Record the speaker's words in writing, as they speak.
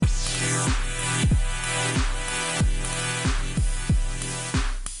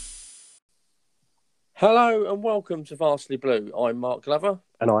Hello and welcome to Vastly Blue. I'm Mark Glover.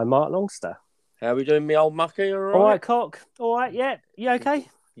 And I'm Mark Longster. How are we doing, me old mucky? All right? All right, Cock. All right, yeah. You okay?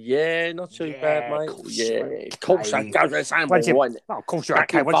 Yeah, not too bad, mate. Of course I go to the same Once you, one. oh, of course you're Back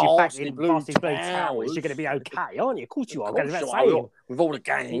okay. in Once you're back Vastly in Blue Vastly Blue Towers. Towers, you're going to be okay, aren't you? Of course you are. Of course That's you are, with all the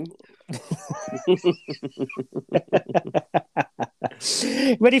gang.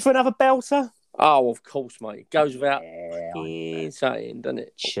 Ready for another belter? Oh, of course, mate. It goes without saying, doesn't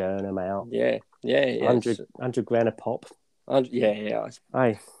it? Churn them out. Yeah. 100 grand a pop. Yeah.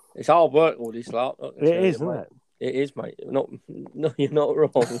 Hey, It's hard work, all this lot. it is, isn't it? It is, mate. No, you're not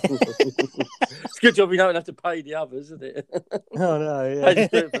wrong. It's a good job you don't have to pay the others, isn't it? Oh, no. Yeah. They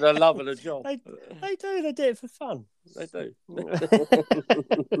just do it for the love of the job. They do. They do it for fun. They do.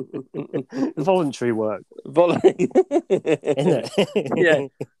 Voluntary work. Isn't it? Yeah.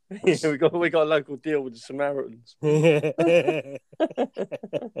 We got a local deal with the Samaritans.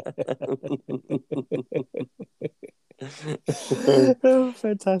 Oh,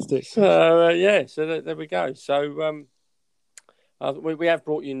 fantastic. So there we go. So we have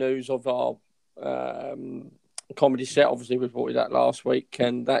brought you news of our comedy set. Obviously, we brought you that last week,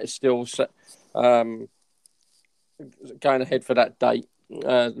 and that is still going ahead for that date,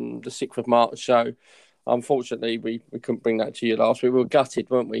 the 6th of March. So unfortunately, we couldn't bring that to you last week. We were gutted,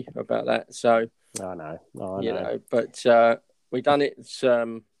 weren't we, about that? So I know. But we done it.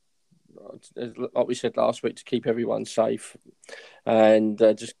 Like we said last week, to keep everyone safe and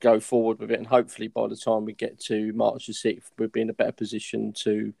just go forward with it. And hopefully by the time we get to March the 6th, we'll be in a better position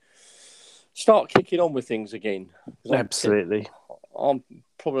to start kicking on with things again. Absolutely. I'm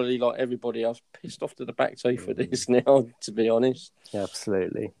probably, like everybody else, pissed off to the back teeth for this now, to be honest.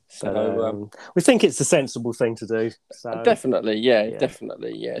 Absolutely. So we think it's a sensible thing to do. So definitely.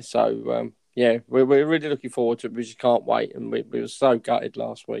 So we're really looking forward to it. We just can't wait. And we were so gutted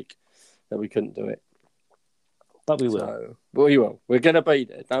last week that we couldn't do it. But we will. So, we will. We're going to be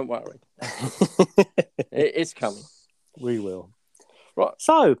there. Don't worry. It's coming. We will. Right.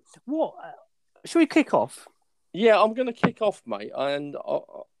 So, what? Should we kick off? Yeah, I'm going to kick off, mate. And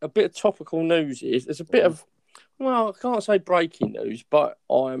a bit of topical news is there's a bit of, well, I can't say breaking news, but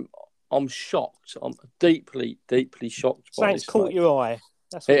I'm shocked. I'm deeply, deeply shocked by this. It's caught your eye.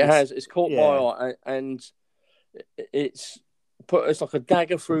 It's caught my eye, and it's like a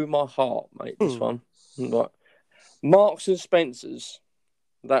dagger through my heart, mate. This one, right? Marks and Spencers,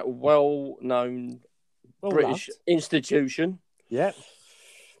 that well-known British institution,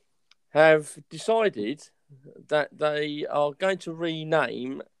 have decided that they are going to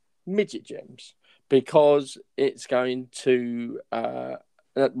rename Midget Gems because it's going to.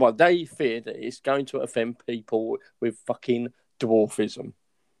 They fear that it's going to offend people with fucking dwarfism.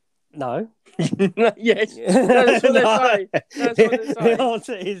 No. Yes. That's what they say. That's what they say. The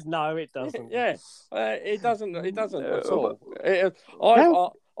answer is no, it doesn't. It doesn't. It doesn't at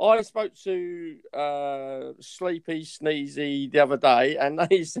all. I spoke to Sleepy Sneezy the other day, and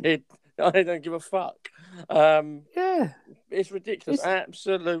they said I don't give a fuck. It's ridiculous.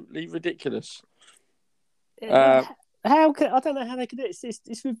 Absolutely ridiculous. How can I don't know how they could do it.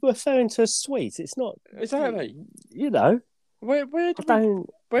 It's referring to a sweet. It's not exactly. You know. Where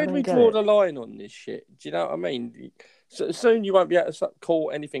do we draw the line on this shit? Do you know what I mean? So soon you won't be able to call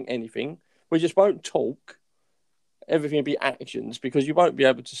anything. We just won't talk. Everything will be actions because you won't be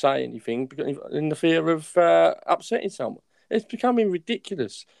able to say anything in the fear of upsetting someone. It's becoming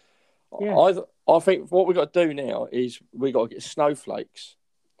ridiculous. Yeah. I think what we've got to do now is we've got to get snowflakes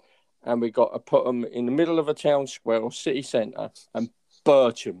and we've got to put them in the middle of a town square or city centre and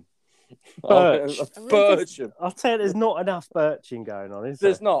birch them. Birch. I'll tell you, there's not enough birching going on, is there?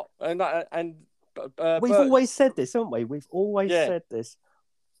 There's not. We've always said this, haven't we? We've always said this.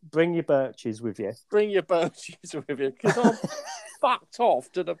 Bring your birches with you. Because I'm fucked off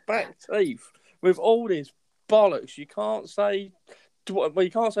to the back teeth with all this bollocks. You can't say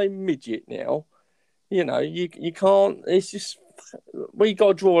midget now. You know, you can't. It's just we got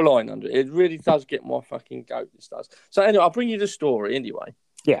to draw a line under it. It really does get my fucking goat. This does. So anyway, I'll bring you the story anyway.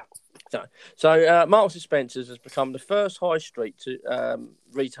 Yeah. So Marks and Spencers has become the first high street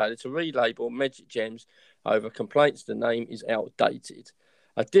retailer to relabel Midget Gems over complaints the name is outdated.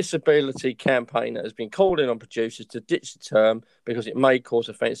 A disability campaigner has been calling on producers to ditch the term because it may cause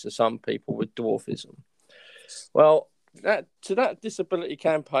offence to some people with dwarfism. Well, to that disability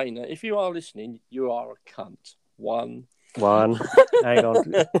campaigner, if you are listening, you are a cunt. One. Hang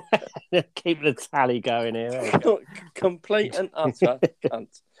on. Keep the tally going here. Complete and utter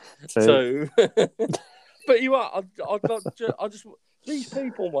cunt. Two. But you are. I just These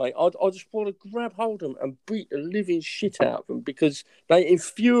people, mate, I just want to grab hold of them and beat the living shit out of them because they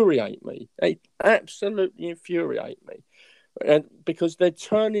infuriate me. They absolutely infuriate me. And because they're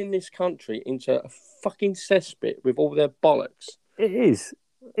turning this country into a fucking cesspit with all their bollocks. It is.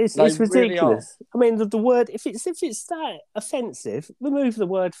 It's ridiculous. I mean, the word, if it's that offensive, remove the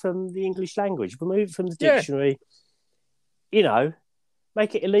word from the English language, remove it from the dictionary. You know,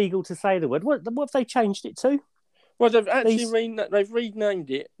 make it illegal to say the word. What have they changed it to? Well, they've actually they've renamed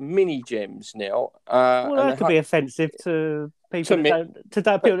it Mini Gems now. Well, that could be offensive to people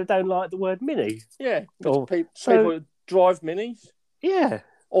that don't like the word mini. Yeah, people that drive minis. Yeah,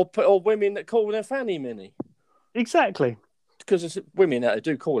 or women that call their fanny mini. Exactly. Because it's women that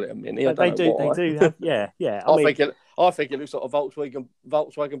do call it a mini. They do. Yeah. I think it looks like a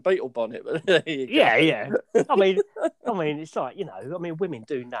Volkswagen Beetle bonnet. But there you go. Yeah. I mean, it's like, women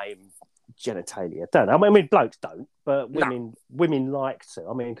do name genitalia, don't they? I mean, blokes don't, but women like to.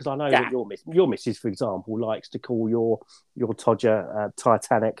 I mean, because I know that your missus, for example, likes to call your Todger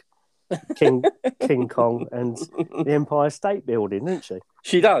Titanic, King Kong, and the Empire State Building, doesn't she?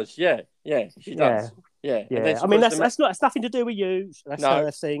 She does. Yeah. She does. Yeah. I mean, that's nothing to do with you. That's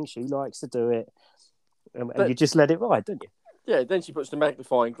her thing. She likes to do it, and you just let it ride, don't you? Yeah. Then she puts the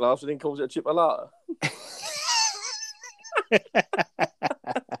magnifying glass and then calls it a chipolata.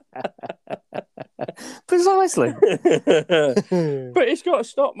 Precisely. But it's got to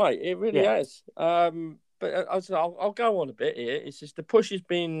stop, mate. It really has. But I'll go on a bit here. It's just the push is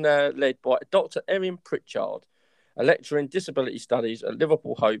being led by Dr. Erin Pritchard, a lecturer in disability studies at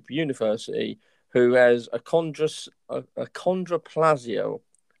Liverpool Hope University, who has a chondroplasia,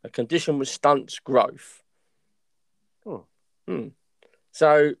 a condition which stunts growth.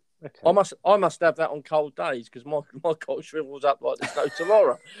 So I must have that on cold days because my cock shrivels up like there's no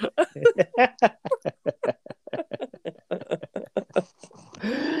tomorrow.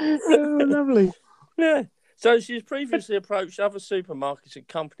 Oh, lovely. Yeah. So she's previously approached other supermarkets and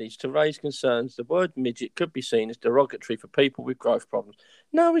companies to raise concerns the word midget could be seen as derogatory for people with growth problems.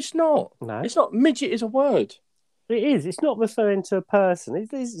 No, it's not. No. It's not. Midget is a word. It is. It's not referring to a person.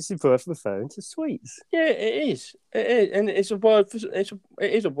 It's referring to sweets. Yeah, it is. It is, and it's a word. It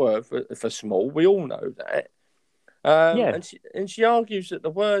is a word for small. We all know that. And she argues that the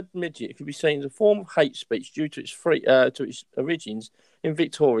word midget can be seen as a form of hate speech due to its origins in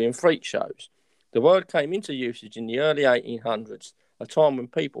Victorian freak shows. The word came into usage in the early 1800s, a time when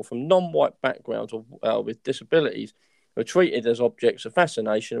people from non-white backgrounds or with disabilities were treated as objects of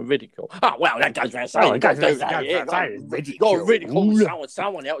fascination and ridicule. Oh, well, that goes without saying. Ridicule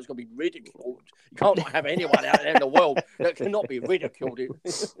someone else is going to be ridiculed. You can't have anyone out there in the world that cannot be ridiculed.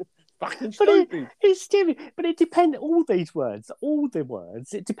 Fucking stupid. It's stupid. But it depends. All the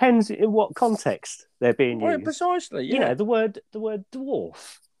words. It depends in what context they're being used. Well, precisely. Yeah. The word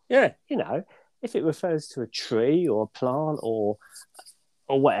dwarf. Yeah. If it refers to a tree or a plant or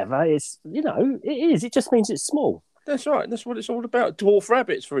whatever, it's it is. It just means it's small. That's right. That's what it's all about. Dwarf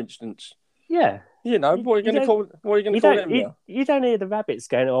rabbits, for instance. Yeah. What are you going to call them now? You don't hear the rabbits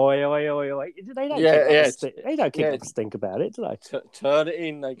going, oi, oi, oi, oi. They don't they don't kick up a stink about it, do they? Turn it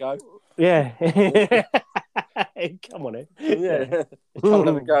in, they go. Yeah. Come on in. Yeah. Come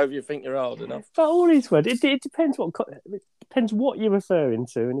have a go if you think you're old enough. But all these words, it depends what you're referring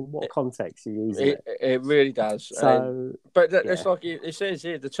to and in what context you use it. It really does. So, it's like it says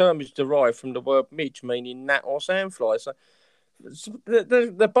here, the term is derived from the word midge, meaning gnat or sandfly. So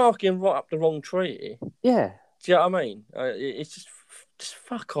they're barking right up the wrong tree. Yeah. Do you know what I mean? It's just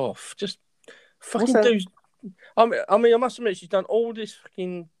fuck off. Just fucking do. I mean, I must admit, she's done all this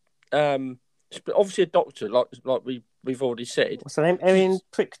fucking. Obviously, a doctor, like we've already said. What's her name? Erin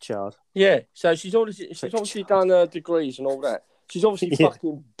Pritchard. Yeah. So she's obviously done her degrees and all that. She's obviously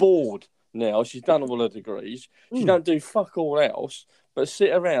fucking bored now. She's done all her degrees. She don't do fuck all else but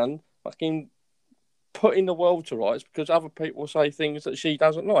sit around fucking putting the world to rights because other people say things that she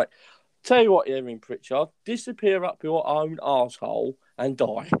doesn't like. Tell you what, Erin Pritchard, disappear up your own arsehole and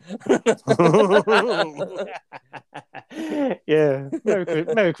die. Yeah.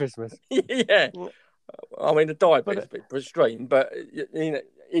 Merry Christmas. Yeah. I mean, the die bit's a bit extreme, but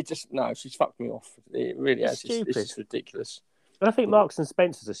it just, she's fucked me off. It really has. It's just ridiculous. But I think Marks and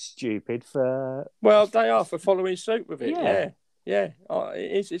Spencers are stupid for... Well, they are for following suit with it. Yeah.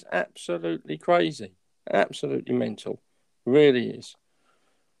 It's absolutely crazy. Absolutely mental. Really is.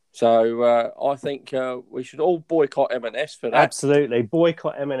 So I think we should all boycott M&S for that. Absolutely.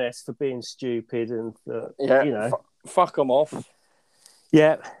 Boycott M&S for being stupid and, fuck them off.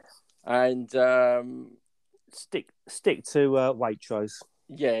 Yeah. And stick to Waitrose.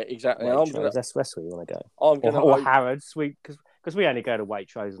 Yeah, exactly. Waitrose, that's where you want to go. Or Harrods, because because we only go to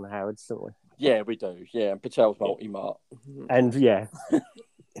Waitrose and Harrods, don't we? Yeah, we do. Yeah, and Patel's Multi-Mart. And yeah,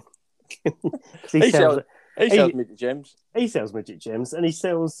 He sells midget gems. He sells midget gems, and he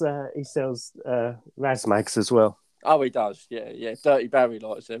sells Razmags as well. Oh, he does. Yeah. Dirty Barry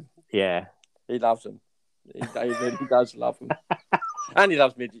likes them. Yeah, he loves them. He really does love them, and he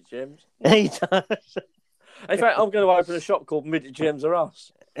loves midget gems. He does. In fact, I'm going to open a shop called Midget Gems Are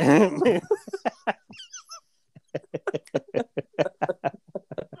Us.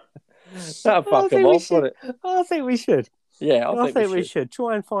 That'll fuck him off, won't it? I think we should. Yeah, I think we should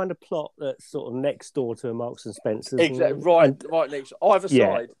try and find a plot that's sort of next door to a Marks and Spencer's. Exactly. Right next, either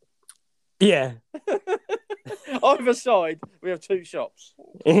side. Yeah. Either side, we have two shops.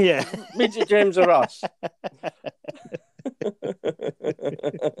 Yeah. Midget Gems Are Us.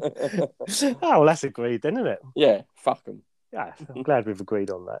 Oh, well, that's agreed then, isn't it? Yeah, fuck them. Yeah, I'm glad we've agreed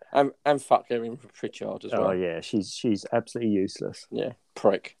on that. And fuck Erin Pritchard as well. Oh yeah, she's absolutely useless. Yeah,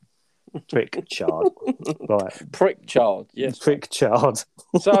 prick. Pritchard. Right. Pritchard, yes. Pritchard.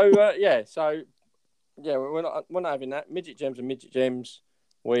 So we're not having that. Midget Gems and Midget Gems.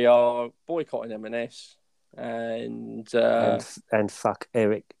 We are boycotting M&S and fuck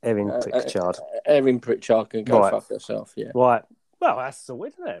Erin Pritchard. Erin Pritchard can go fuck herself. Yeah. Right. Well, that's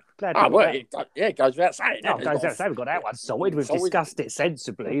sorted, isn't it? Glad it goes without saying. Oh, it goes without saying. We've got that one sorted. We've discussed it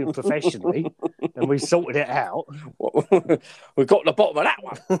sensibly and professionally, and we sorted it out. We've got the bottom of that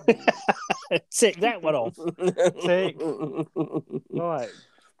one. Tick that one off. Tick.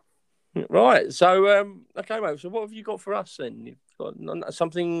 Right. So, okay, mate. So, what have you got for us then? You've got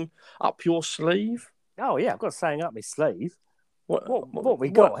something up your sleeve? Oh yeah, I've got something up my sleeve. What we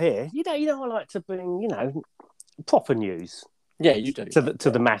got here? You know, I like to bring proper news. Yeah, you do. To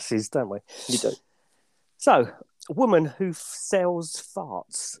the masses, don't we? You do. So, a woman who sells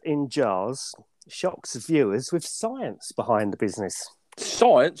farts in jars shocks viewers with science behind the business.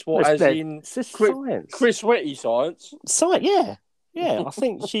 Science? What, as in science? Chris Whitty science? Science, yeah. Yeah, I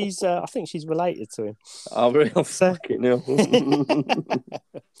think she's related to him. Oh, really? I'm fucking hell.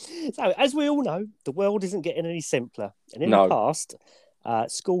 So, as we all know, the world isn't getting any simpler. And in the past,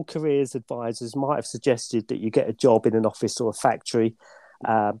 school careers advisors might have suggested that you get a job in an office or a factory.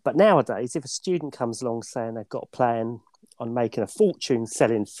 But nowadays, if a student comes along saying they've got a plan on making a fortune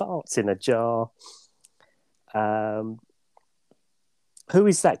selling farts in a jar, who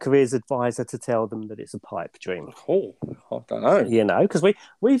is that careers advisor to tell them that it's a pipe dream? Oh, I don't know. You know, because we've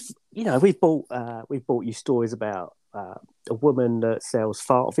bought you stories about a woman that sells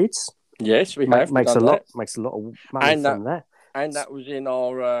fart vids. Yes, we have. Makes a lot of money from that. And that was in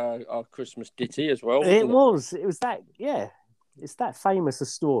our Christmas ditty as well. It was that. Yeah, it's that famous a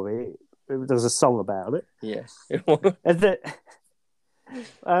story. There was a song about it. Yes,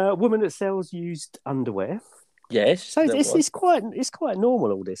 a woman that sells used underwear. Yes, so it's quite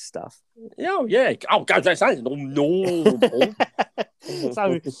normal, all this stuff. Oh yeah. Oh, God, that sounds normal.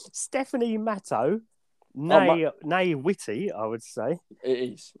 So Stephanie Matto, nay Witty, I would say. It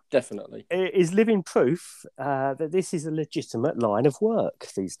is definitely. It is living proof that this is a legitimate line of work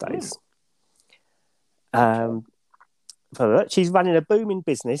these days. She's running a booming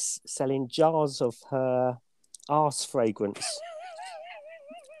business selling jars of her arse fragrance.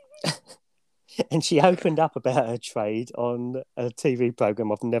 And she opened up about her trade on a TV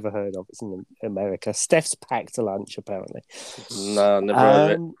program I've never heard of. It's in America. Steph's Packed a Lunch, apparently. No, never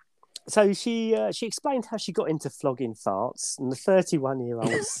heard of it. So she explained how she got into flogging farts, and the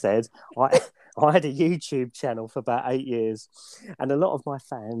 31-year-old said, I had a YouTube channel for about 8 years, and a lot of my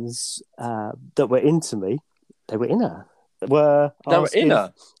fans that were into me, they were in her. They were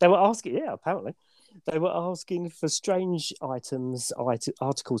asking, yeah, apparently. They were asking for strange articles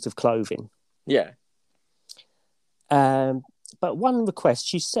of clothing. Yeah. But one request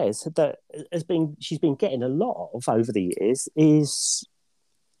she says that she's been getting a lot of over the years is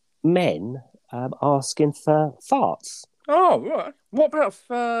men asking for farts. Oh, right. What about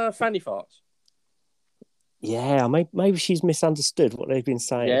fanny farts? Yeah, maybe she's misunderstood what they've been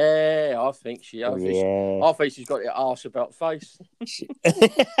saying. Yeah, I think she has. I think she's got it arse about face.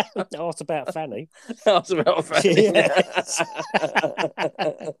 Arse about fanny. Arse about fanny.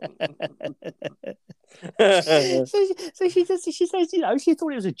 So she says, she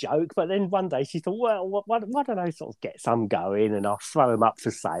thought it was a joke, but then one day she thought, well, why don't I sort of get some going and I'll throw them up for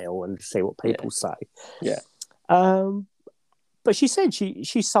sale and see what people say. Yeah. But she said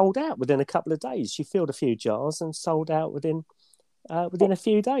she sold out within a couple of days. She filled a few jars and sold out within a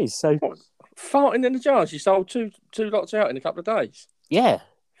few days. So farting in the jar, she sold two lots out in a couple of days. Yeah.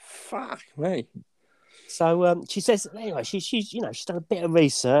 Fuck me. So she says anyway. She's she's done a bit of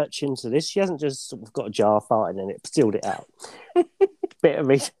research into this. She hasn't just sort of got a jar farted in it, sealed it out. bit of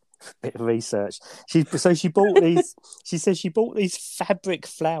research. She bought these. She says she bought these fabric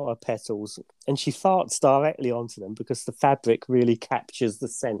flower petals, and she farts directly onto them because the fabric really captures the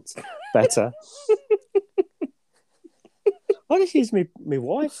scent better. Why does she use me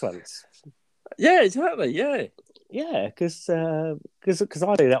wife fronts? Yeah, exactly. Yeah. Yeah, because I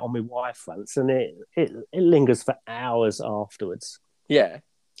do that on my wife fronts, and it lingers for hours afterwards. Yeah.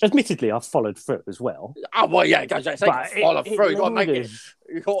 Admittedly, I've followed through as well. Oh well, yeah. Because they follow through. You got to make it.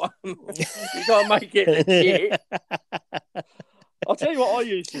 You got to make it legit. I'll tell you what I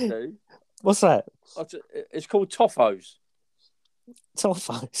used to do. What's that? It's called toffos.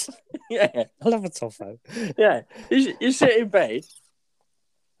 Toffos. Yeah, I love a toffo. Yeah, you sit in bed,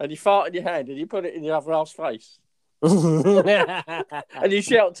 and you fart in your hand, and you put it in the other half's face. And you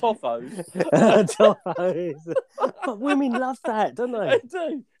shout toffos. Toffos. But women love that, don't they?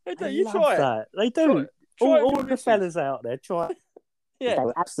 They do. You try that. It. They do. Try all the fellas out there, try it. Yeah.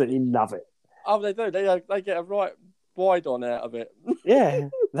 They absolutely love it. Oh, they do. They get a right wide on out of it. Yeah.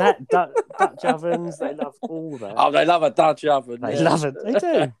 That Dutch ovens, they love all that. Oh, they love a Dutch oven. They love it. They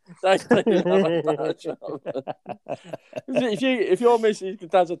do. They do love a Dutch oven. If your missus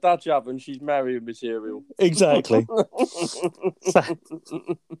does a Dutch oven, she's marrying material. Exactly.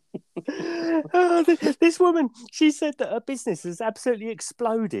 This woman, she said that her business has absolutely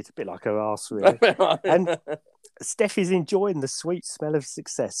exploded, a bit like her arse, really. And Steph is enjoying the sweet smell of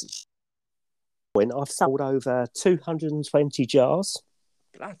success. When I've sold over 220 jars.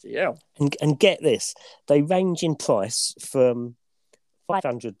 Bloody hell. And get this, they range in price from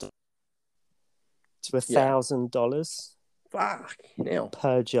 $500 to $1,000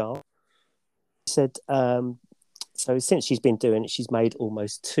 per jar. She said, so since she's been doing it, she's made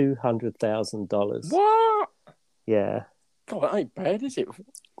almost $200,000. What? Yeah. God, that ain't bad, is it?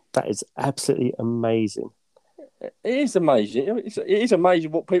 That is absolutely amazing. It is amazing. It is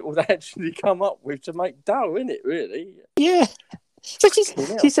amazing what people actually come up with to make dough, isn't it, really? Yeah. So she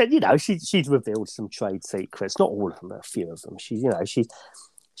said, she's revealed some trade secrets. Not all of them, but a few of them. She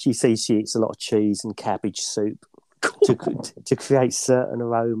says she eats a lot of cheese and cabbage soup to create certain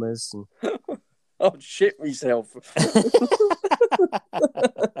aromas. And... I'll shit myself.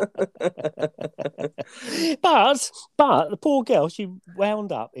 But the poor girl, she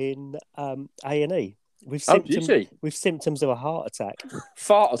wound up in A&E with symptoms of a heart attack.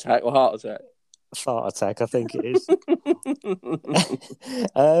 Fart attack or heart attack? Fart attack, I think it is.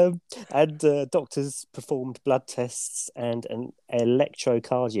 And doctors performed blood tests and an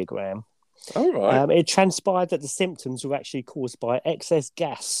electrocardiogram. All right. It transpired that the symptoms were actually caused by excess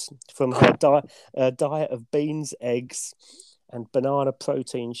gas from her diet of beans, eggs, and banana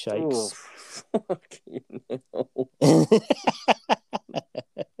protein shakes.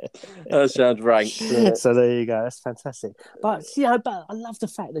 That sounds rank. So there you go. That's fantastic. But but I love the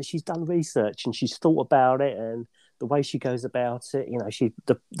fact that she's done research and she's thought about it and the way she goes about it.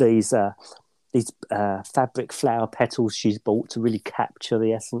 These fabric flower petals she's bought to really capture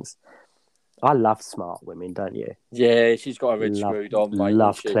the essence. I love smart women, don't you? Yeah, she's got her head screwed on, mate.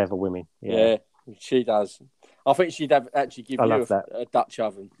 Love clever women. Yeah, she does. I think she'd actually give you a Dutch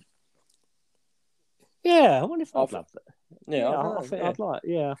oven. Yeah, I wonder if I'd love that. Yeah, I think I'd like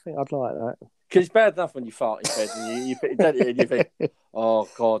that. Because it's bad enough when you fart in bed and you think, oh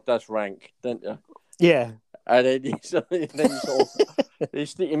God, that's rank, don't you? Yeah. And then you sort of you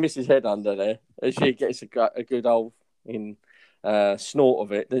stick your missus' head under there, and she gets a good old snort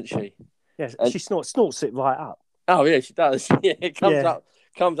of it, doesn't she? Yes, she snorts it right up. Oh yeah, she does. Yeah, it comes up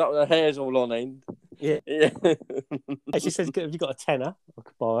with her hair's all on end. Yeah. And she says, "Have you got a tenner? I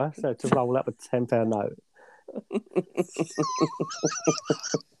could buy her so to roll up a £10 note."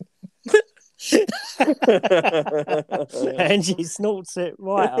 And she snorts it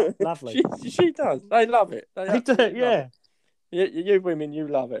right up. Lovely. She does. They love it. They do. Yeah. You women, you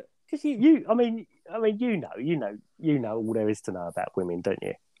love it. Because you know all there is to know about women, don't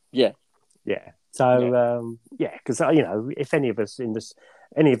you? Yeah. Yeah. So because if any of us in this,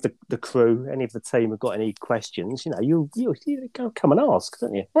 any of the crew, any of the team have got any questions, you come and ask,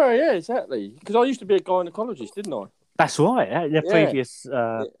 don't you? Well, yeah, exactly. Because I used to be a gynecologist, didn't I? That's right. In the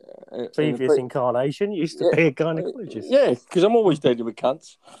previous incarnation, you used to be a gynecologist. Yeah, because I'm always dealing with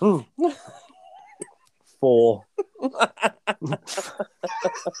cunts. 4.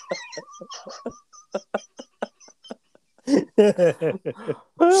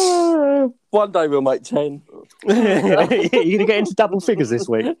 One day we'll make 10. You're going to get into double figures this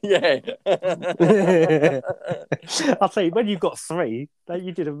week. Yeah. I'll tell you, when you've got 3,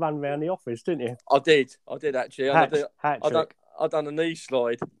 you did a run around the office, didn't you? I did actually. Hat trick. I done a knee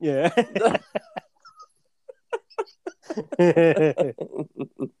slide. Yeah.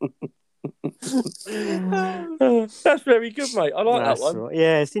 That's very good, mate. I like that one. Right.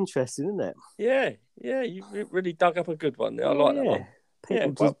 Yeah, it's interesting, isn't it? Yeah, you really dug up a good one there. I like that one.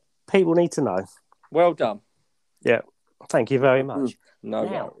 People need to know. Well done. Yeah, thank you very much. No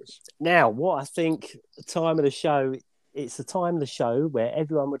worries. Now, what I think the time of the show, it's the time of the show where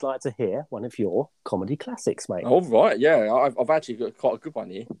everyone would like to hear one of your comedy classics, mate. All right, yeah. I've actually got quite a good one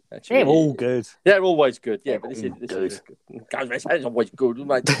here. Actually. They're all good. Yeah, they're always good. Yeah, but this is good. It's always good,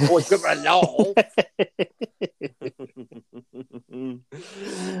 mate. Always good for a laugh.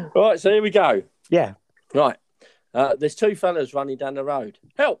 Right, so here we go. Yeah. Right. There's 2 fellas running down the road.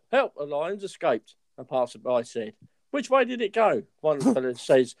 Help, help, the lion's escaped. A passerby said, which way did it go? One of the fellas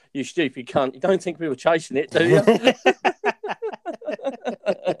says, you stupid cunt, you don't think we were chasing it, do you?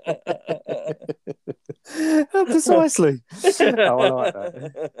 Precisely. Oh, I like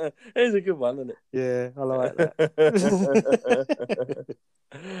that. It's a good one, isn't it? Yeah, I like that.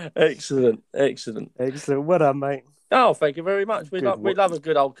 Excellent. Well done, mate. Oh, thank you very much. We love a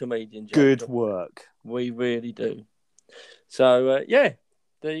good old comedian. Jack. Good work. We really do. So, there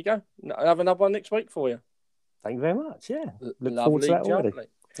you go. I'll have another one next week for you. Thank you very much. Yeah. Look forward to that already.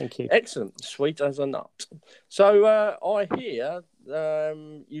 Thank you. Excellent. Sweet as a nut. So, I hear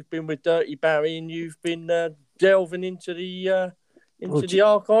you've been with Dirty Barry and you've been delving into the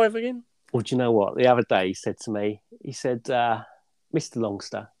archive again. Well, do you know what? The other day he said to me, Mr.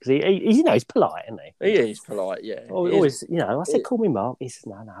 Longster, because he's polite, isn't he? He is polite, yeah. Always, I said, call me Mark. He said,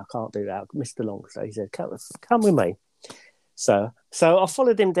 no, I can't do that. Mr. Longster. He said, come with me. So I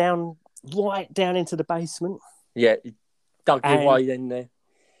followed him right down into the basement. Yeah, he dug your way in there.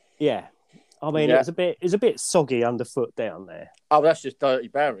 Yeah. I mean, it was a bit soggy underfoot down there. Oh, that's just Dirty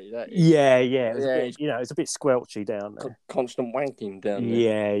Barry, that is. Yeah. It's a bit squelchy down there. Constant wanking down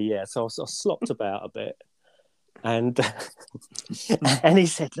there. Yeah. So I slopped about a bit. And and he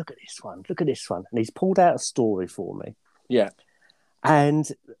said, look at this one. And he's pulled out a story for me. Yeah. And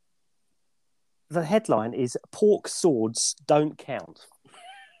the headline is Pork Swords Don't Count.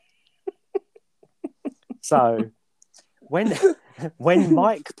 So when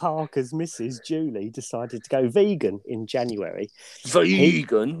Mike Parker's missus, Julie, decided to go vegan in January.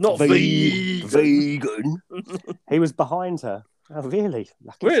 Vegan? He was behind her. Oh, really?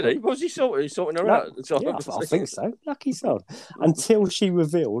 Really? Was he sorting her out? Yeah, I think so. Lucky sod. Until she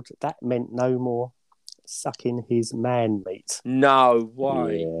revealed that meant no more sucking his man meat. No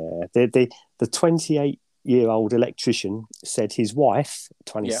way. Yeah. The 28-year-old electrician said his wife,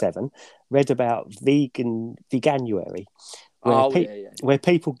 27, read about Veganuary, where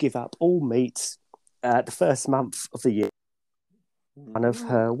people give up all meat the first month of the year. One of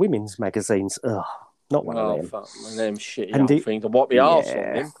her women's magazines. Ugh. Not one of them. Fuck, them shitty thing to wipe the arse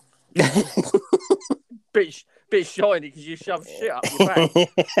on him. bit shiny because you shove shit up your back.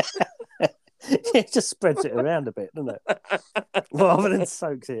 It just spreads it around a bit, doesn't it? Rather than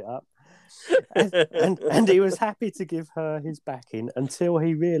soaks it up. And he was happy to give her his backing until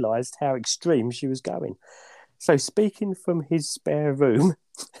he realised how extreme she was going. So speaking from his spare room,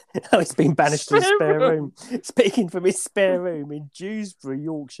 he's been banished to his spare room. Speaking from his spare room in Dewsbury,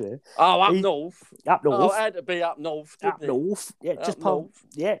 Yorkshire. Oh, up north. Up north. Oh, it had to be up north. North. Yeah, up just north.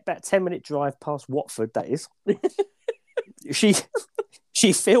 About a 10-minute drive past Watford, that is. She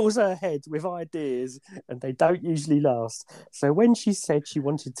fills her head with ideas and they don't usually last. So when she said she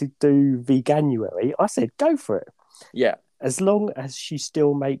wanted to do Veganuary, I said, go for it. Yeah. As long as she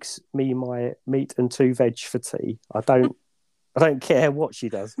still makes me my meat and 2 veg for tea, I don't care what she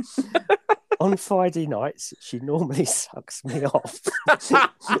does. On Friday nights, she normally sucks me off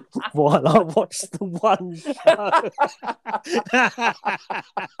while I watch the one show.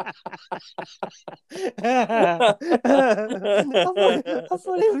 I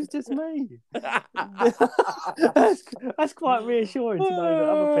thought it was just me. That's quite reassuring to know that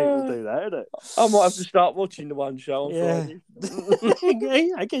other people do that, isn't it? I might have to start watching the one show on Friday.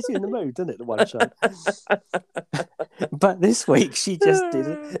 I guess you're in the mood, doesn't it, the one show? But this week she just did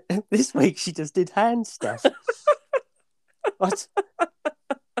it. This week she just did hand stuff. I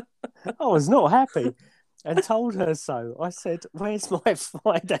was not happy and told her so. I said, where's my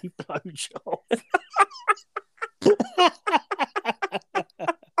Friday blowjob?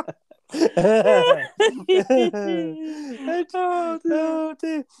 Oh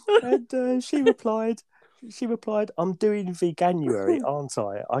dear. And she replied, She replied, "I'm doing veganuary, aren't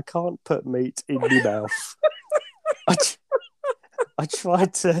I? I can't put meat in my mouth." I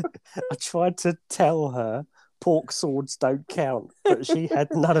tried to tell her pork swords don't count, but she had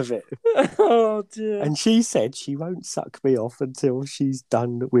none of it. Oh dear. And she said she won't suck me off until she's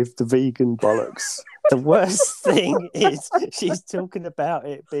done with the vegan bollocks. The worst thing is she's talking about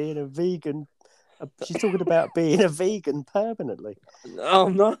it being a vegan. She's talking about being a vegan permanently. Oh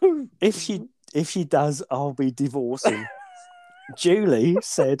no. If she does, I'll be divorcing. Julie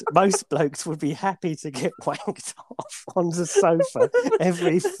said most blokes would be happy to get wanked off on the sofa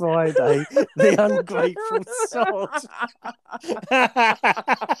every Friday. The ungrateful sod.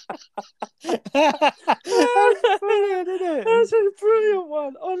 That's brilliant, isn't it? That's a brilliant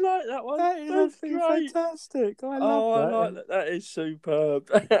one. I like that one. That's great. Fantastic. I love that. I like that. That is superb.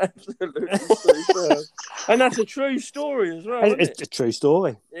 Absolutely superb. And that's a true story as well. It's a true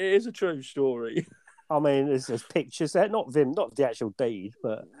story. It is a true story. I mean, there's pictures there, not the actual deed,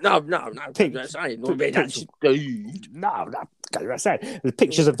 but no. That's saying not the actual deed. No, that's saying there's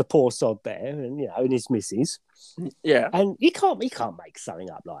pictures of the poor sod there, and and his missus. Yeah, and you can't make something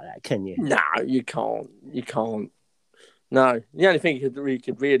up like that, can you? No, you can't. No, the only thing you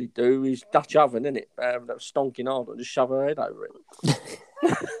could really do is Dutch oven, innit? That stonking hard and just shove her head over it.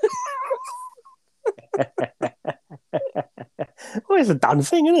 Well, it's a done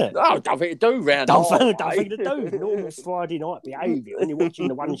thing, isn't it? Oh, done thing to do round. Done thing to do. Normal Friday night behaviour when you're watching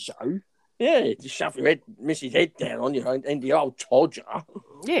the one show. Yeah, just shove your head, Mrs. Head down on your end of the old todger.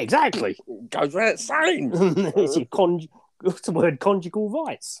 Yeah, exactly. Goes without saying. It's what's the word? Conjugal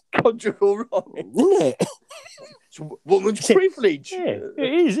rights. Conjugal rights. Isn't it? It's woman's privilege. Yeah,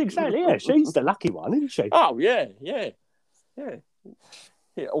 it is, exactly. Yeah, she's the lucky one, isn't she? Oh, yeah.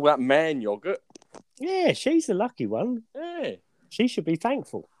 All that man yogurt. Yeah, she's the lucky one. Yeah. She should be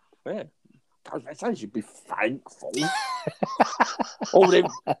thankful. Yeah. She should be thankful. All them...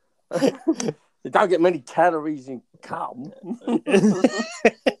 You don't get many calories in cum.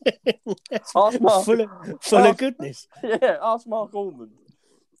 Ask Mark, full of goodness. Yeah, ask Mark Ormond.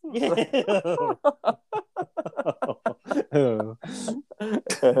 Yeah.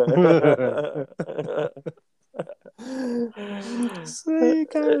 So there you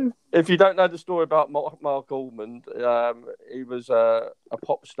go. If you don't know the story about Mark Ormond, he was a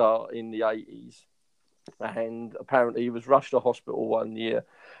pop star in the 80s. And apparently he was rushed to hospital one year,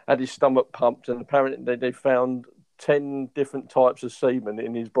 had his stomach pumped, and apparently they found 10 different types of semen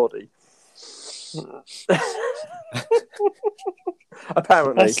in his body.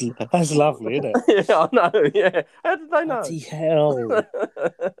 Apparently. That's lovely, isn't it? Yeah, I know, yeah. How did they know? Bloody hell.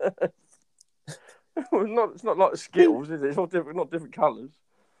 It's not like Skittles, is it? It's not different colours.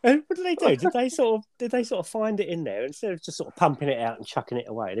 What did they do? Did they sort of find it in there instead of just sort of pumping it out and chucking it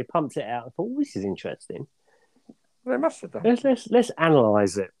away? They pumped it out and thought, this is interesting. They must have done. Let's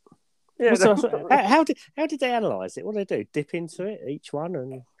analyse it. Yeah. How did they analyse it? What did they do? Dip into it, each one,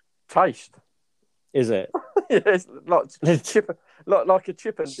 and taste. Is it? Yeah, it's like a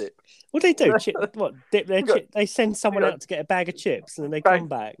chip and dip. What do they do? Dip their chip? They send someone out to get a bag of chips, and then they come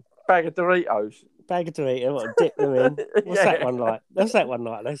back. Bag of Doritos. Dip them in. What's that one like? What's that one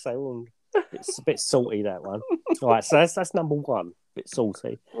like? They say, it's a bit salty, that one. All right, so that's number one. Bit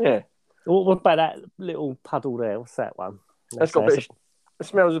salty. Yeah. What about that little puddle there? What's that one? It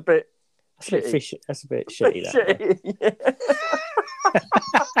smells a bit shitty. That's a bit shitty. Shitty, yeah.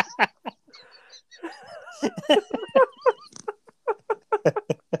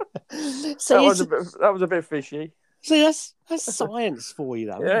 So that was a bit fishy. See, that's science for you,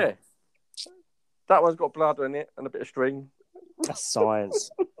 though. Yeah. That one's got blood in it and a bit of string. That's science,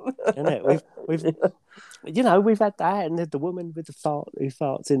 isn't it? We've had that, and the woman with the fart who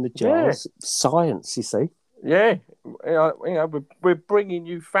farts in the jars. Yeah. Science, you see. Yeah, we're bringing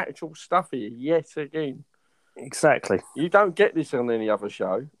you factual stuff here yet again. Exactly. You don't get this on any other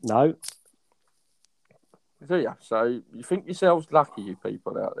show. No. Do you? So you think yourselves lucky, you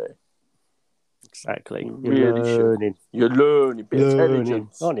people out there. Exactly. You're learning. You're learning. Bit of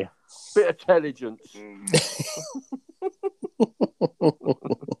intelligence. Aren't you? Bit of intelligence.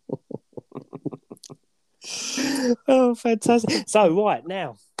 Oh, fantastic. So, right,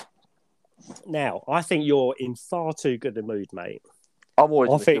 now, I think you're in far too good a mood, mate. I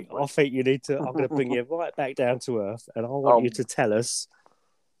think you need to... I'm going to bring you right back down to earth, and I want you to tell us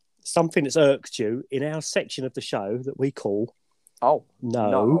something that's irked you in our section of the show that we call...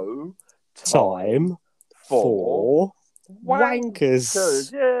 No Time for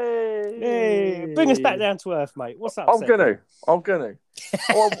Wankers. Yay! Hey, bring us back down to earth, mate. What's up? I'm gonna.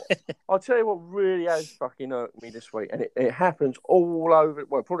 I'll tell you what really has fucking irked me this week, and it happens all over.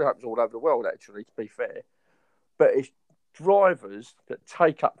 Well, it probably happens all over the world, actually. To be fair, but it's drivers that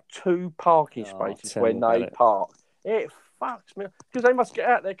take up 2 parking spaces when they park. It fucks me because they must get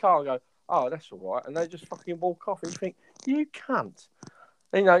out their car and go, "Oh, that's all right," and they just fucking walk off, and you think, "You cunt."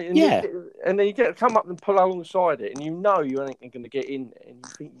 You know, and then you get to come up and pull alongside it, and you know you ain't going to get in there, and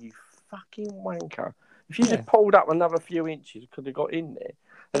you think, "You fucking wanker." If you just pulled up another few inches, could have got in there.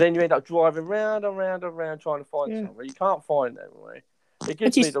 And then you end up driving round and round and round trying to find somewhere. You can't find them. It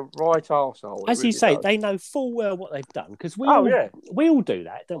gives me the right arsehole. As you say, they know full well what they've done. Because we all do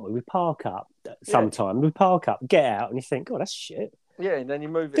that, don't we? We park up sometime. We park up, get out, and you think, "Oh, that's shit." Yeah, and then you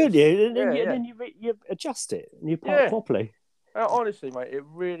move it. Don't you? And then you adjust it and you park properly. Honestly, mate, it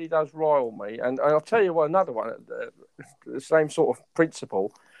really does rile me. And I'll tell you what, another one, the same sort of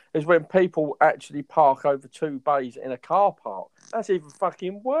principle, is when people actually park over 2 bays in a car park. That's even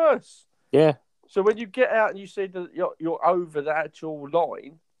fucking worse. Yeah. So when you get out and you see that you're over the actual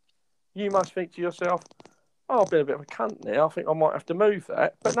line, you must think to yourself, "Oh, I've been a bit of a cunt now. I think I might have to move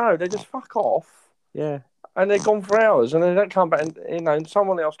that." But no, they just fuck off. Yeah. And they're gone for hours, and they don't come back, and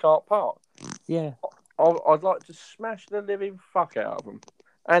someone else can't park. Yeah. I'd like to smash the living fuck out of them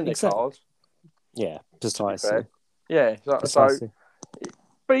and their cars. Yeah, precisely. Yeah, so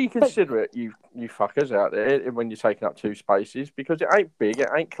be considerate, you fuckers out there, when you're taking up 2 spaces, because it ain't big, it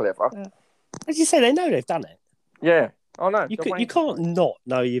ain't clever. As you say, they know they've done it. Yeah, I know. You can't not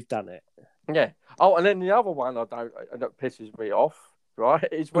know you've done it. Yeah. Oh, and then the other one that pisses me off,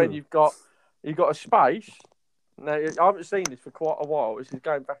 right, is when you've got a space. Now, I haven't seen this for quite a while. This is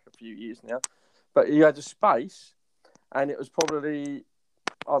going back a few years now. But you had a space, and it was probably,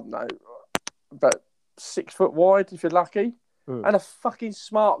 I don't know, about 6 foot wide, if you're lucky, and a fucking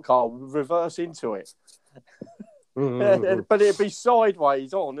smart car would reverse into it. But it'd be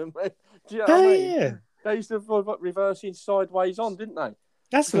sideways on. Do you know what I mean? Yeah. They used to reversing sideways on, didn't they?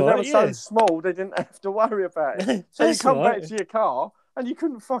 That's right. They were so small, they didn't have to worry about it. So you come back to your car, and you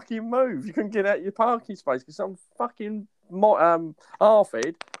couldn't fucking move. You couldn't get out of your parking space because some fucking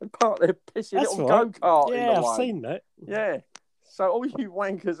half-head and parked there pissing little go-kart in the way. Yeah, I've seen that. Yeah. So all you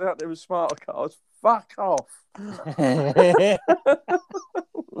wankers out there with smarter cars, fuck off.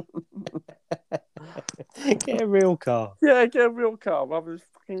 Get a real car. Yeah, get a real car. Rather than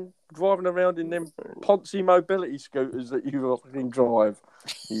fucking driving around in them Ponzi mobility scooters that you fucking drive.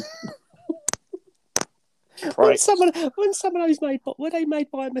 When some of those were they made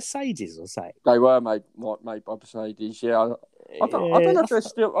by Mercedes or something? They were made by Mercedes. Yeah, I don't know if they're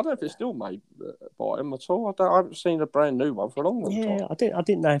still. I don't know if it's still made by them at all. I haven't seen a brand new one for a long time. Yeah, I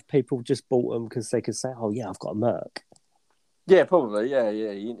didn't know if people just bought them because they could say, "Oh yeah, I've got a Merc." Yeah, probably. Yeah.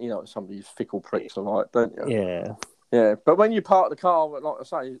 You know, some of these fickle pricks are like, don't you? Yeah. Yeah, but when you park the car, like I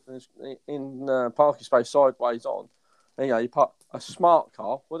say, in parking space sideways on, you know, you park a smart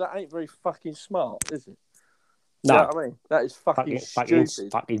car. Well, that ain't very fucking smart, is it? No, you know what I mean, that is fucking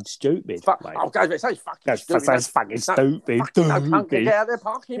stupid. Fucking stupid. I'll go there. Say fucking stupid. That's fucking stupid. No punk can get out there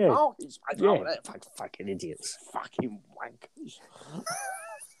parking space. Yeah, fucking idiots. Fucking wankers.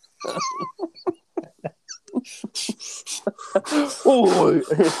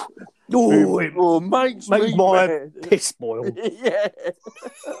 It makes me my piss boil. Yeah.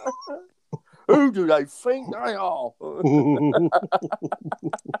 Who do they think they are?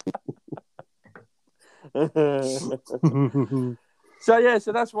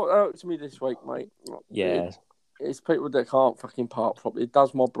 So that's what irks me this week, mate. Yeah. It's people that can't fucking park properly. It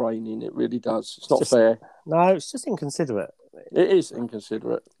does my brain in. It really does. It's not fair. No, it's just inconsiderate. It is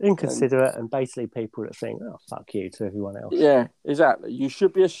inconsiderate. And basically people that think, "Oh, fuck you" to everyone else. Yeah, exactly. You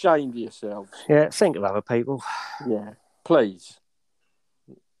should be ashamed of yourselves. Yeah, think of other people. Yeah, please.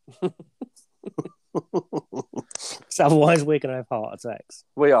 So otherwise we're going to have heart attacks.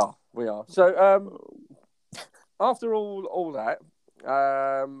 We are. So after all that,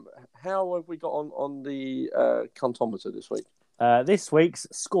 how have we got on the cuntometer this week? This week's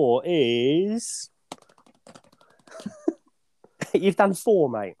score is... You've done 4,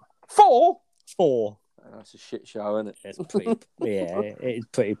 mate. 4? 4. That's a shit show, isn't it? It's pretty, it is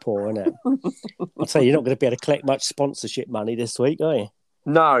pretty poor, isn't it? I'll tell you, you're not going to be able to collect much sponsorship money this week, are you?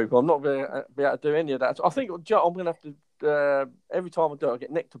 No, I'm not going to be able to do any of that. I think I'm going to have to, every time I do it, I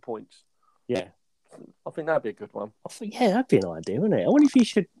get nectar points. Yeah. I think that'd be a good one. I think, yeah, that'd be an idea, wouldn't it? I wonder if you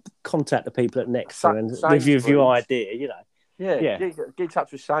should contact the people at Nectar and review your idea, you know. Yeah. Get in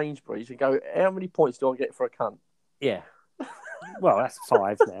touch with Sainsbury's and go, how many points do I get for a cunt? Yeah. Well, that's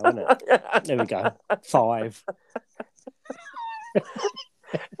 5 now, isn't it? There we go. 5.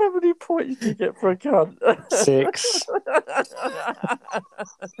 How many points do you get for a cunt? 6.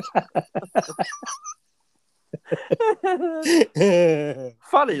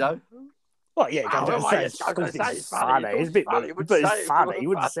 Funny though. Well, yeah, of course it's funny. It's a bit funny, but it's funny. You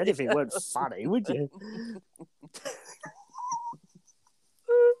wouldn't have said if it weren't funny, would you?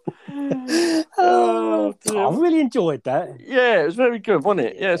 I really enjoyed that. Yeah, it was very good, wasn't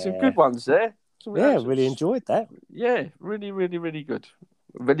it? Yeah, some good ones there. Really enjoyed that. Yeah, really, really, really good.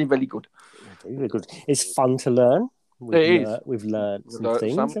 Really, really good. Really good. It's fun to learn. We've learned some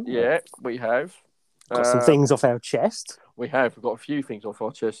things. Yeah, we have. Got some things off our chest. We have. We've got a few things off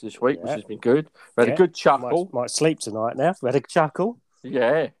our chest this week, which has been good. We had a good chuckle. Might sleep tonight now. We had a chuckle.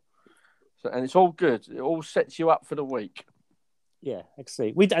 Yeah. So, and it's all good. It all sets you up for the week. Yeah,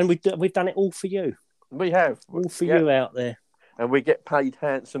 actually. We've done it all for you. We have. All for you out there. And we get paid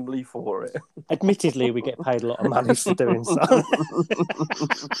handsomely for it. Admittedly, we get paid a lot of money for doing so.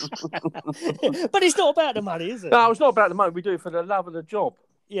 But it's not about the money, is it? No, it's not about the money. We do it for the love of the job.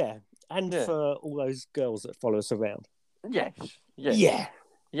 Yeah. And for all those girls that follow us around. Yes. Yeah.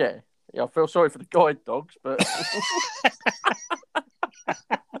 I feel sorry for the guide dogs, but...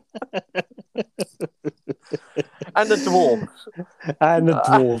 And the dwarves. And the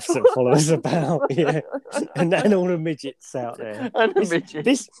dwarves that follow us about, yeah. And all the midgets out there. And the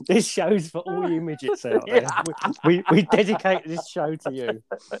midgets. This show's for all you midgets out there. Yeah. We dedicate this show to you.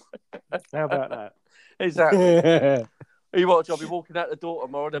 How about that? Exactly. You watch, I'll be walking out the door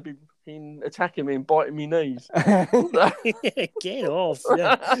tomorrow and they'll be attacking me and biting me knees. Get off.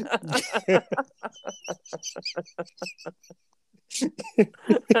 Yeah.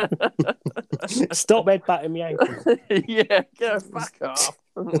 Stop headbutting me ankles. Yeah, get fuck off.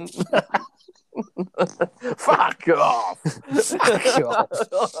 Fuck off. Fuck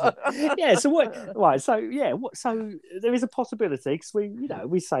off. Yeah, so what? Right, so yeah, so there is a possibility because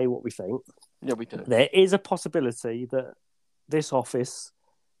we say what we think. Yeah, we do. There is a possibility that this office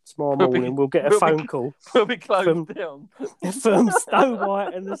tomorrow morning we'll get a phone call. We'll be closed down. From Snow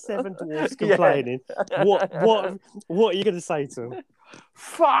White and the Seven Dwarfs complaining. Yeah. What are you going to say to them?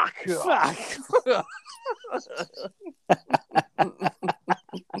 Fuck off. Fuck.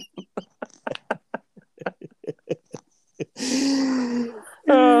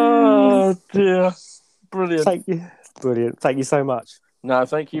 Oh dear. Brilliant. Thank you. Brilliant. Thank you so much. No,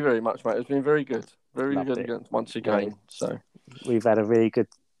 thank you very much, mate. It's been very good. Very Loved good it. once again. So we've had a really good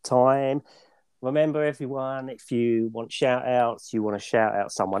time. Remember, everyone, if you want shout outs, you want to shout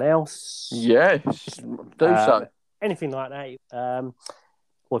out someone else. Yes, do so. Anything like that.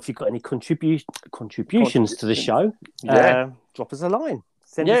 Or if you've got any contributions to the show, drop us a line.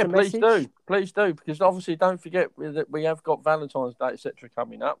 Send us a message. Please do, because obviously don't forget that we have got Valentine's Day, etc.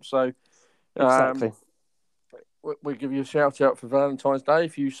 coming up. So exactly, we'll give you a shout out for Valentine's Day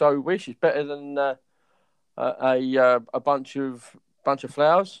if you so wish. It's better than a bunch of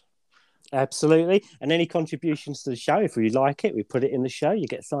flowers. Absolutely. And any contributions to the show, if we like it, we put it in the show. You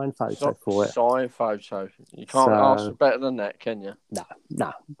get a signed photo for it. Signed photo. You can't ask for better than that, can you?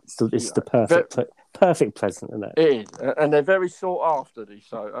 No. It's the perfect present, isn't it? It is. And they're very sought after, these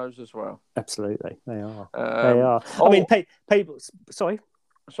photos as well. Absolutely. They are. They are. I mean, people... Sorry,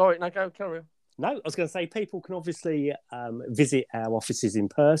 no, go carry on. No, I was going to say people can obviously visit our offices in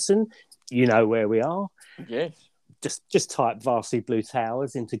person. You know where we are. Yes. Just type Varsity Blue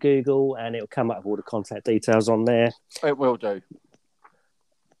Towers into Google and it'll come up with all the contact details on there. It will do.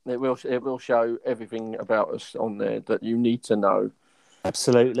 It will show everything about us on there that you need to know.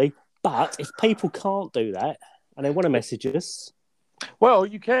 Absolutely. But if people can't do that and they want to message us... Well,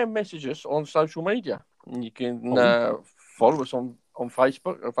 you can message us on social media. You can follow us on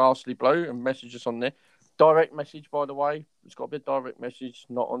Facebook at Varsity Blue and message us on there. Direct message, by the way. It's got to be a direct message,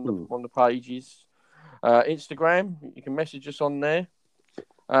 not on the pages. Instagram, you can message us on there.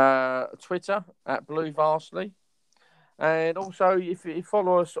 Twitter at Blue Varsity. And also, if you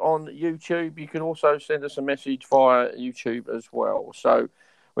follow us on YouTube, you can also send us a message via YouTube as well. So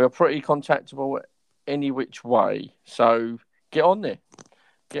we are pretty contactable any which way. So get on there.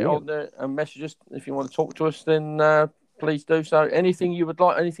 Get on there and message us. If you want to talk to us, then please do so. Anything you would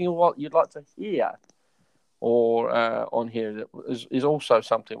like, anything you'd like to hear or on here that is also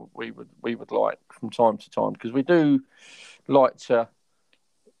something we would like from time to time, because we do like to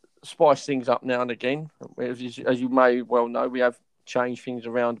spice things up now and again. As you may well know, we have changed things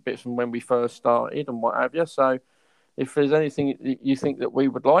around a bit from when we first started and what have you. So if there's anything you think that we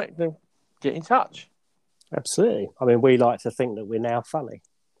would like, then get in touch. Absolutely. I mean, we like to think that we're now funny.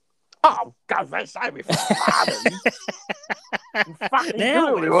 Oh, God, let's say we're funny.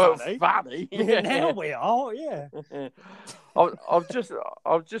 Now we were funny. Yeah. Now we are, yeah. I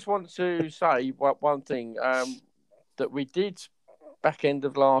just want to say one thing that we did back end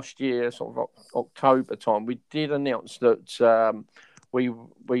of last year, sort of October time. We did announce that we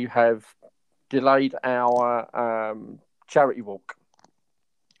have delayed our charity walk,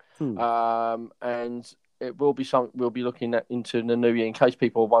 and it will be something we'll be looking at into the new year. In case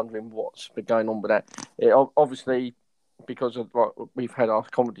people are wondering what's been going on with that, obviously because of we've had our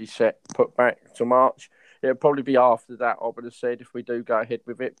comedy set put back to March. It'll probably be after that, I would have said, if we do go ahead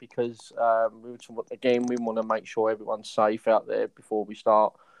with it, because we want to make sure everyone's safe out there before we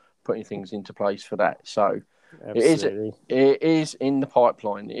start putting things into place for that. So it is in the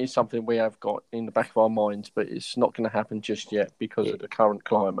pipeline. It is something we have got in the back of our minds, but it's not going to happen just yet because of the current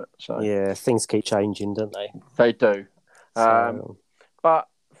climate. So yeah, things keep changing, don't they? They do. But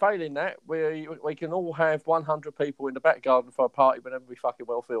failing that, we can all have 100 people in the back garden for a party whenever we fucking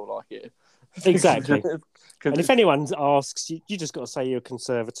well feel like it. Exactly. And if anyone asks, you just got to say you're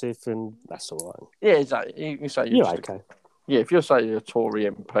conservative, and that's all right. Yeah, exactly. You can say you're okay. Yeah, if you're saying you're a Tory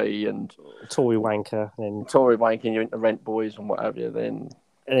MP and Tory wanker, then Tory wanking, you're into rent boys and whatever, then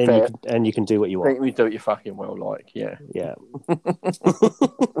you can do what you want. Then you do what you fucking well like, yeah. Yeah.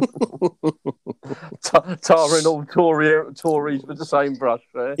 Tarring all Tories with the same brush,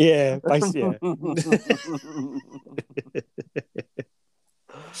 right? Yeah, basically.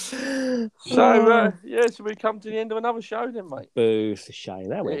 So, so we come to the end of another show then, mate. Boo, it's a shame.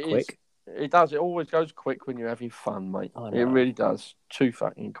 That went quick. It does. It always goes quick when you're having fun, mate. It really does. Too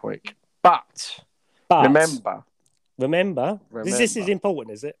fucking quick. But remember. This is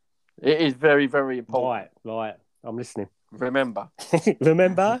important, is it? It is very, very important. Right. I'm listening. Remember.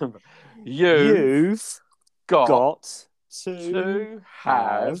 You've got to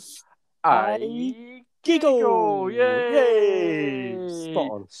have a giggle. Yay!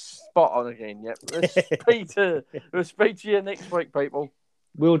 Spot on again, yep. We'll speak to you next week, people.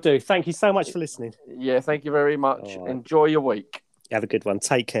 Will do. Thank you so much for listening. Yeah, thank you very much. Right. Enjoy your week. Have a good one.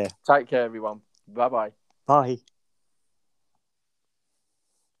 Take care. Take care, everyone. Bye-bye. Bye.